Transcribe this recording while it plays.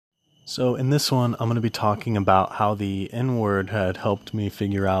So in this one, I'm going to be talking about how the N-word had helped me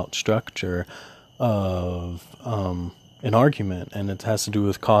figure out structure of an argument, and it has to do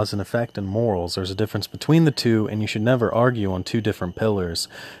with cause and effect and morals. There's a difference between the two, and you should never argue on two different pillars,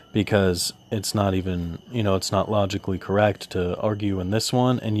 because it's not even, it's not logically correct to argue in this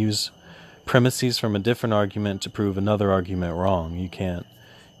one and use premises from a different argument to prove another argument wrong. You can't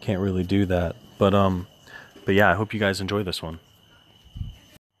really do that. But yeah, I hope you guys enjoy this one.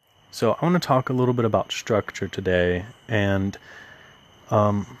 So I want to talk a little bit about structure today, and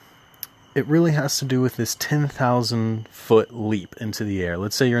it really has to do with this 10,000 foot leap into the air.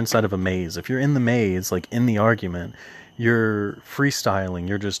 Let's say you're inside of a maze. If you're in the maze, like in the argument, you're freestyling.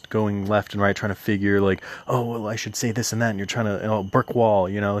 You're just going left and right, trying to figure like, oh, well, I should say this and that, and you're trying to, brick wall,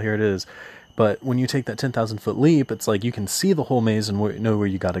 here it is. But when you take that 10,000 foot leap, it's like you can see the whole maze and know where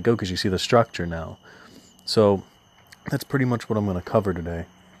you got to go because you see the structure now. So that's pretty much what I'm going to cover today.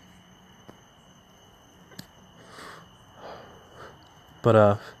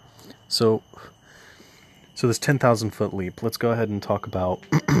 But, so this 10,000 foot leap, let's go ahead and talk about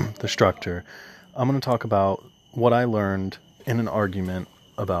the structure. I'm going to talk about what I learned in an argument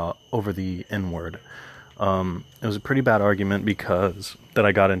over the N-word. It was a pretty bad argument that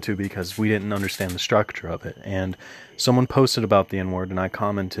I got into because we didn't understand the structure of it. And someone posted about the N-word and I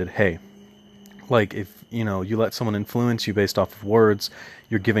commented, hey, like if, you let someone influence you based off of words,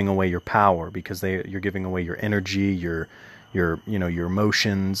 you're giving away your power because you're giving away your energy, your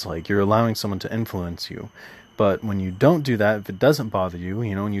emotions, like you're allowing someone to influence you. But when you don't do that, if it doesn't bother you,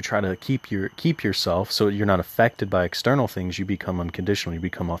 and you try to keep yourself so you're not affected by external things, you become unconditional, you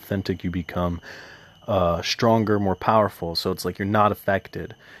become authentic, you become stronger, more powerful. So it's like you're not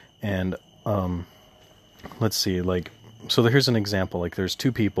affected. And let's see, so here's an example. Like there's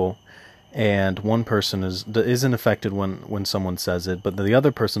two people, and one person isn't affected when someone says it, but the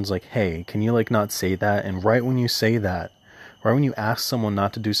other person's like, hey, can you not say that? And right when you say that, right when you ask someone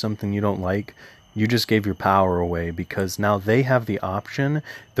not to do something you don't like, you just gave your power away, because now they have the option.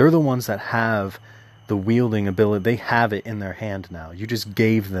 They're the ones that have the wielding ability. They have it in their hand now. You just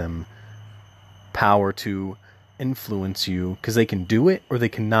gave them power to influence you because they can do it or they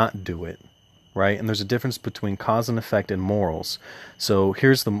cannot do it, right? And there's a difference between cause and effect and morals. So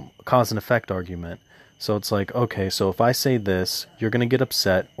here's the cause and effect argument. So it's like, okay, so if I say this, you're going to get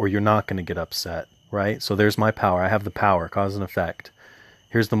upset or you're not going to get upset. Right? So there's my power. I have the power, cause and effect.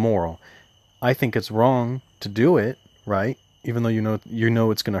 Here's the moral. I think it's wrong to do it, right? Even though you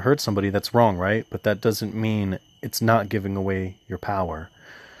know it's going to hurt somebody, that's wrong, right? But that doesn't mean it's not giving away your power.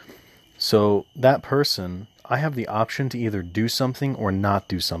 So that person, I have the option to either do something or not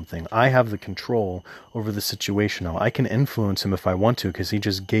do something. I have the control over the situation now. I can influence him if I want to because he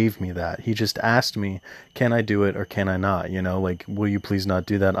just gave me that. He just asked me, can I do it or can I not? Will you please not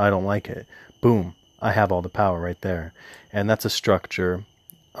do that? I don't like it. Boom. I have all the power right there. And that's a structure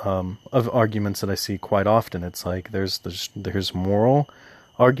of arguments that I see quite often. It's like there's moral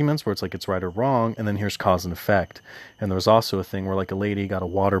arguments where it's like it's right or wrong, and then here's cause and effect. And there was also a thing where a lady got a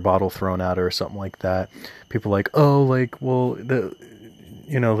water bottle thrown at her or something like that. People here's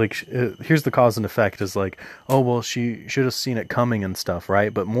the cause and effect is oh, well, she should have seen it coming and stuff,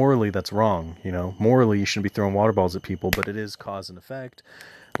 right? But morally, that's wrong. Morally, you shouldn't be throwing water balls at people, but it is cause and effect.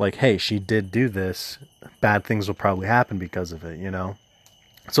 Hey, she did do this, bad things will probably happen because of it,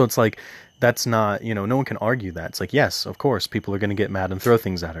 So it's that's not, no one can argue that. It's yes, of course, people are going to get mad and throw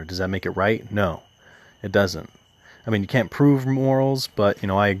things at her. Does that make it right? No, it doesn't. I mean, you can't prove morals, but,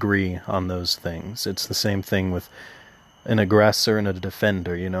 I agree on those things. It's the same thing with an aggressor and a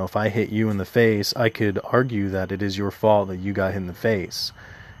defender. If I hit you in the face, I could argue that it is your fault that you got hit in the face,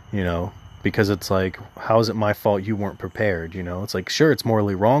 because it's how is it my fault you weren't prepared? It's sure, it's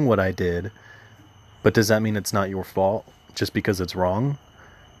morally wrong what I did, but does that mean it's not your fault just because it's wrong?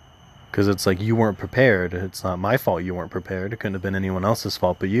 Because it's you weren't prepared. It's not my fault you weren't prepared. It couldn't have been anyone else's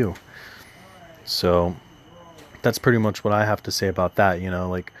fault but you. So that's pretty much what I have to say about that,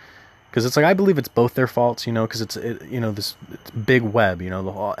 because it's I believe it's both their faults, because it's big web,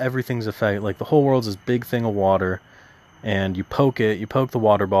 everything's affected, the whole world's this big thing of water, and you poke the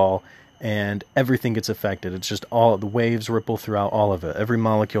water ball, and everything gets affected. It's just all the waves ripple throughout all of it. Every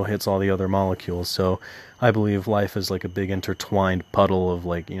molecule hits all the other molecules. So I believe life is a big intertwined puddle of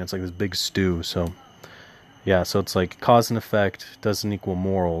it's this big stew. So yeah, so it's cause and effect doesn't equal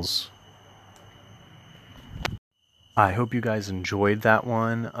morals. I hope you guys enjoyed that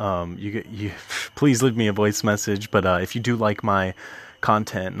one. You please leave me a voice message. But if you do like my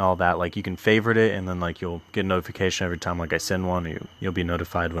content and all that, like you can favorite it, and then like you'll get a notification every time like I send one, or you'll be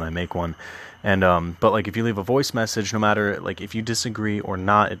notified when I make one. And but like if you leave a voice message, no matter like if you disagree or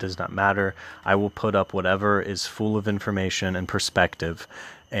not, it does not matter. I will put up whatever is full of information and perspective,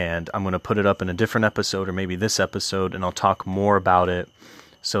 and I'm going to put it up in a different episode, or maybe this episode, and I'll talk more about it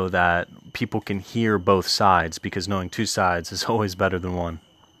so that people can hear both sides, because knowing two sides is always better than one.